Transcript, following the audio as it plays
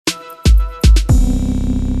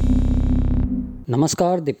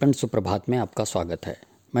नमस्कार, दीपन सुप्रभात में आपका स्वागत है।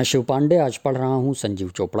 मैं शिव पांडे आज पढ़ रहा हूँ संजीव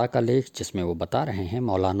चोपड़ा का लेख, जिसमें वो बता रहे हैं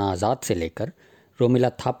मौलाना आज़ाद से लेकर रोमिला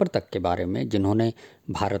थापर तक के बारे में जिन्होंने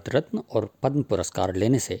भारत रत्न और पद्म पुरस्कार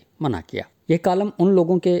लेने से मना किया। ये कॉलम उन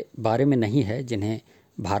लोगों के बारे में नहीं है जिन्हें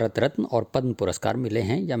भारत रत्न और पद्म पुरस्कार मिले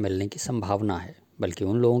हैं या मिलने की संभावना है, बल्कि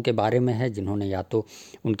उन लोगों के बारे में है जिन्होंने या तो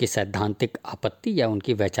उनकी सैद्धांतिक आपत्ति या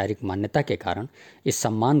उनकी वैचारिक मान्यता के कारण इस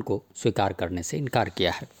सम्मान को स्वीकार करने से इनकार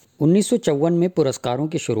किया है। 1954 में पुरस्कारों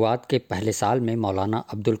की शुरुआत के पहले साल में मौलाना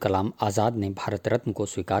अब्दुल कलाम आज़ाद ने भारत रत्न को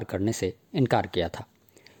स्वीकार करने से इनकार किया था।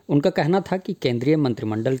 उनका कहना था कि केंद्रीय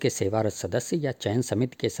मंत्रिमंडल के सेवारत सदस्य या चयन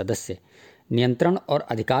समिति के सदस्य नियंत्रण और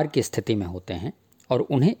अधिकार की स्थिति में होते हैं और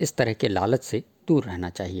उन्हें इस तरह के लालच से दूर रहना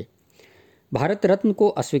चाहिए। भारत रत्न को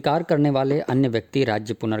अस्वीकार करने वाले अन्य व्यक्ति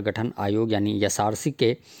राज्य पुनर्गठन आयोग यानी एसआरसी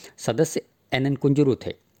के सदस्य एन कुंजरू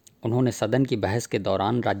थे। उन्होंने सदन की बहस के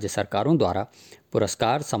दौरान राज्य सरकारों द्वारा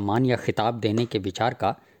पुरस्कार, सम्मान या खिताब देने के विचार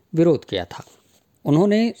का विरोध किया था।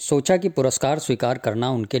 उन्होंने सोचा कि पुरस्कार स्वीकार करना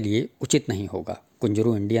उनके लिए उचित नहीं होगा।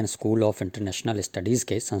 Kunzru Indian school of international studies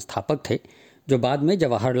के संस्थापक थे, जो बाद में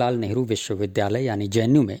जवाहरलाल नेहरू विश्वविद्यालय यानी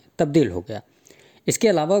जेएनयू में तब्दील हो गया। इसके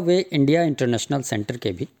अलावा वे इंडिया इंटरनेशनल सेंटर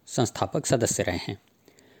के भी संस्थापक सदस्य रहे हैं।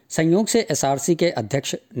 संयोग से एसआरसी के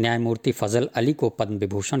अध्यक्ष न्यायमूर्ति फजल अली को पद्म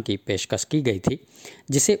विभूषण की पेशकश की गई थी,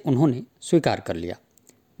 जिसे उन्होंने स्वीकार कर लिया।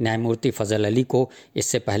 न्यायमूर्ति फजल अली को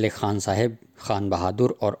इससे पहले खान साहेब, खान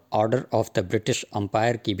बहादुर और Order of the British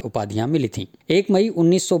Empire की भी उपाधियां मिली थीं। 1 मई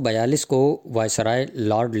 1942 को वायसराय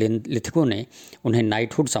लॉर्ड लिथगो ने उन्हें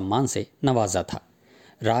नाइटहुड सम्मान से नवाजा था।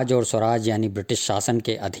 राज और स्वराज यानी ब्रिटिश शासन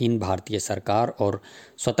के अधीन भारतीय सरकार और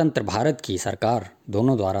स्वतंत्र भारत की सरकार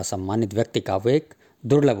दोनों द्वारा सम्मानित व्यक्ति का वो एक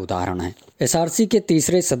दुर्लभ उदाहरण है। एसआरसी के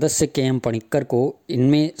तीसरे सदस्य के.एम. पणिक्कर को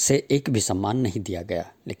इनमें से एक भी सम्मान नहीं दिया गया,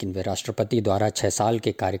 लेकिन वे राष्ट्रपति द्वारा 6 साल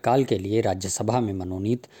के कार्यकाल के लिए राज्यसभा में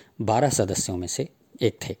मनोनीत 12 सदस्यों में से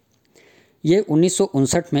एक थे। ये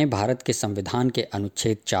 1959 में भारत के संविधान के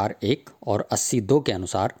अनुच्छेद 4(1) और 80(2) के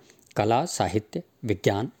अनुसार कला, साहित्य,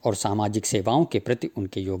 विज्ञान और सामाजिक सेवाओं के प्रति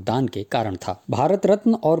उनके योगदान के कारण था। भारत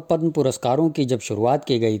रत्न और पद्म पुरस्कारों की जब शुरुआत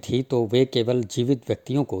की गई थी तो वे केवल जीवित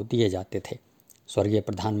व्यक्तियों को दिए जाते थे। स्वर्गीय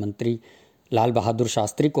प्रधानमंत्री लाल बहादुर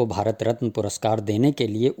शास्त्री को भारत रत्न पुरस्कार देने के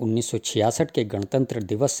लिए 1966 के गणतंत्र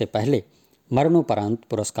दिवस से पहले मरणोपरांत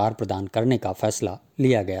पुरस्कार प्रदान करने का फैसला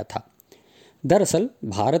लिया गया था। दरअसल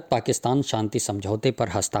भारत पाकिस्तान शांति समझौते पर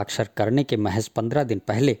हस्ताक्षर करने के महज 15 दिन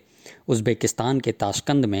पहले उज़्बेकिस्तान के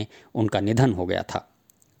ताशकंद में उनका निधन हो गया था।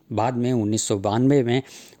 बाद में 1992 में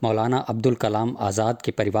मौलाना अब्दुल कलाम आज़ाद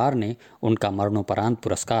के परिवार ने उनका मरणोपरांत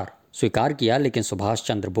पुरस्कार स्वीकार किया, लेकिन सुभाष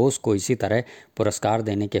चंद्र बोस को इसी तरह पुरस्कार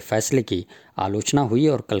देने के फैसले की आलोचना हुई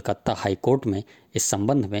और कलकत्ता हाई कोर्ट में इस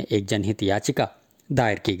संबंध में एक जनहित याचिका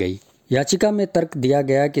दायर की गई। याचिका में तर्क दिया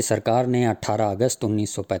गया कि सरकार ने 18 अगस्त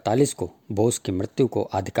 1945 को बोस की मृत्यु को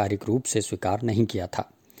आधिकारिक रूप से स्वीकार नहीं किया था।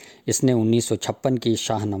 इसने 1956 की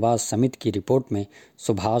शाहनवाज समिति की रिपोर्ट में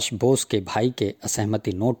सुभाष बोस के भाई के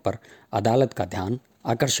असहमति नोट पर अदालत का ध्यान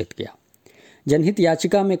आकर्षित किया। जनहित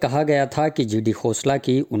याचिका में कहा गया था कि जीडी खोसला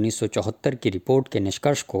की 1974 की रिपोर्ट के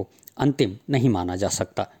निष्कर्ष को अंतिम नहीं माना जा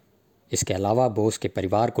सकता। इसके अलावा बोस के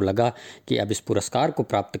परिवार को लगा कि अब इस पुरस्कार को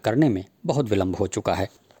प्राप्त करने में बहुत विलंब हो चुका है।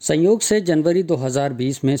 संयोग से जनवरी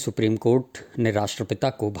 2020 में सुप्रीम कोर्ट ने राष्ट्रपिता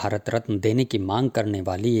को भारत रत्न देने की मांग करने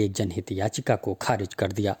वाली एक जनहित याचिका को खारिज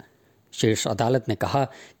कर दिया। शीर्ष अदालत ने कहा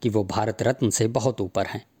कि वो भारत रत्न से बहुत ऊपर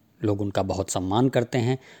हैं, लोग उनका बहुत सम्मान करते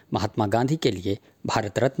हैं। महात्मा गांधी के लिए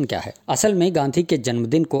भारत रत्न क्या है? असल में गांधी के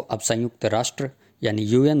जन्मदिन को अब संयुक्त राष्ट्र यानी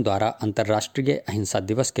यूएन द्वारा अंतर्राष्ट्रीय अहिंसा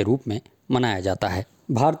दिवस के रूप में मनाया जाता है।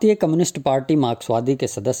 भारतीय कम्युनिस्ट पार्टी मार्क्सवादी के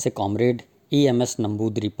सदस्य कॉमरेड EMS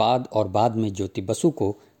नंबूदरीपाद और बाद में ज्योति बसु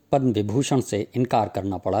को पद्म विभूषण से इनकार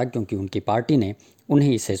करना पड़ा, क्योंकि उनकी पार्टी ने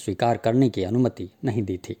उन्हें इसे स्वीकार करने की अनुमति नहीं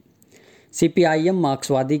दी थी। CPIM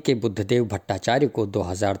मार्क्सवादी के बुद्धदेव भट्टाचार्य को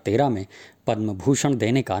 2013 में पद्म भूषण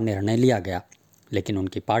देने का निर्णय लिया गया, लेकिन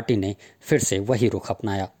उनकी पार्टी ने फिर से वही रुख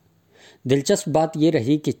अपनाया। दिलचस्प बात यह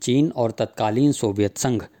रही कि चीन और तत्कालीन सोवियत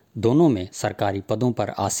संघ दोनों में सरकारी पदों पर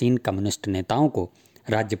आसीन कम्युनिस्ट नेताओं को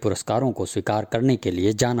राज्य पुरस्कारों को स्वीकार करने के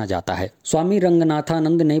लिए जाना जाता है। स्वामी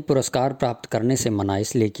रंगनाथानंद ने पुरस्कार प्राप्त करने से मना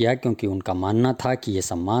इसलिए किया क्योंकि उनका मानना था कि ये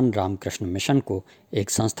सम्मान रामकृष्ण मिशन को एक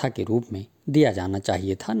संस्था के रूप में दिया जाना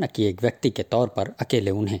चाहिए था, न कि एक व्यक्ति के तौर पर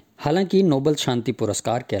अकेले उन्हें। हालांकि नोबेल शांति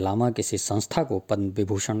पुरस्कार के अलावा किसी संस्था को पद्म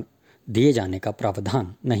विभूषण दिए जाने का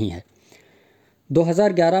प्रावधान नहीं है।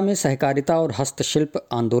 2011 में सहकारिता और हस्तशिल्प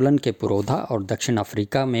आंदोलन के पुरोधा और दक्षिण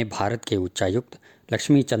अफ्रीका में भारत के उच्चायुक्त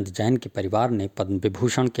लक्ष्मी चंद जैन के परिवार ने पद्म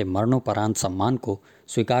विभूषण के मरणोपरांत सम्मान को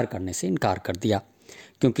स्वीकार करने से इनकार कर दिया,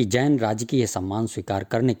 क्योंकि जैन राजकीय सम्मान स्वीकार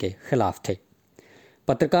करने के खिलाफ थे।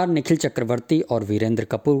 पत्रकार निखिल चक्रवर्ती और वीरेंद्र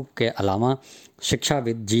कपूर के अलावा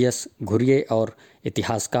शिक्षाविद जीएस घुरिये और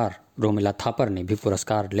इतिहासकार रोमिला थापर ने भी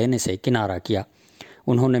पुरस्कार लेने से किनारा किया।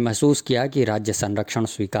 उन्होंने महसूस किया कि राज्य संरक्षण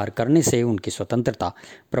स्वीकार करने से उनकी स्वतंत्रता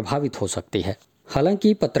प्रभावित हो सकती है।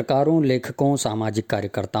 हालांकि पत्रकारों, लेखकों, सामाजिक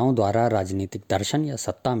कार्यकर्ताओं द्वारा राजनीतिक दर्शन या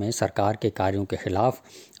सत्ता में सरकार के कार्यों के खिलाफ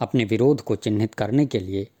अपने विरोध को चिन्हित करने के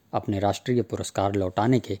लिए अपने राष्ट्रीय पुरस्कार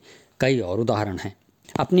लौटाने के कई और उदाहरण हैं।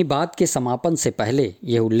 अपनी बात के समापन से पहले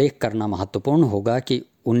यह उल्लेख करना महत्वपूर्ण होगा कि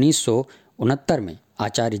 1969 में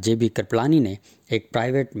आचार्य JB कृपलानी ने एक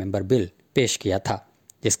प्राइवेट मेंबर बिल पेश किया था,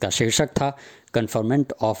 जिसका शीर्षक था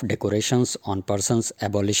conferment of decorations on persons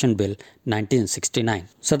abolition bill 1969।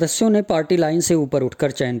 सदस्यों ने पार्टी लाइन से ऊपर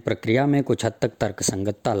उठकर चयन प्रक्रिया में कुछ हद तक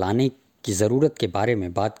तर्कसंगतता लाने की ज़रूरत के बारे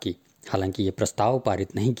में बात की। हालांकि ये प्रस्ताव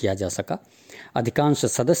पारित नहीं किया जा सका। अधिकांश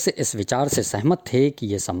सदस्य इस विचार से सहमत थे कि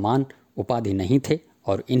ये सम्मान उपाधि नहीं थे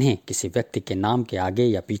और इन्हें किसी व्यक्ति के नाम के आगे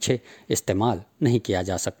या पीछे इस्तेमाल नहीं किया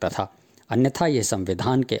जा सकता था, अन्यथा यह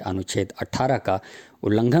संविधान के अनुच्छेद 18 का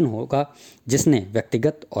उल्लंघन होगा, जिसने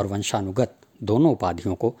व्यक्तिगत और वंशानुगत दोनों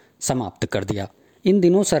उपाधियों को समाप्त कर दिया। इन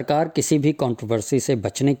दिनों सरकार किसी भी कंट्रोवर्सी से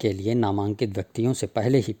बचने के लिए नामांकित व्यक्तियों से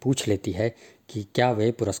पहले ही पूछ लेती है कि क्या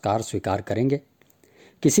वे पुरस्कार स्वीकार करेंगे।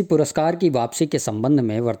 किसी पुरस्कार की वापसी के संबंध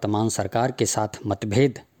में वर्तमान सरकार के साथ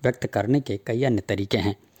मतभेद व्यक्त करने के कई अन्य तरीके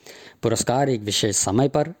हैं। पुरस्कार एक विशेष समय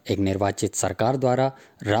पर एक निर्वाचित सरकार द्वारा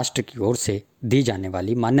राष्ट्र की ओर से दी जाने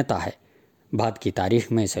वाली मान्यता है। बाद की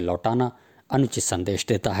तारीख में इसे लौटाना अनुचित संदेश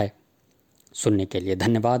देता है। सुनने के लिए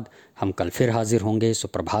धन्यवाद। हम कल फिर हाजिर होंगे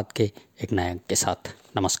सुप्रभात के एक नए अंक के साथ।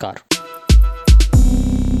 नमस्कार।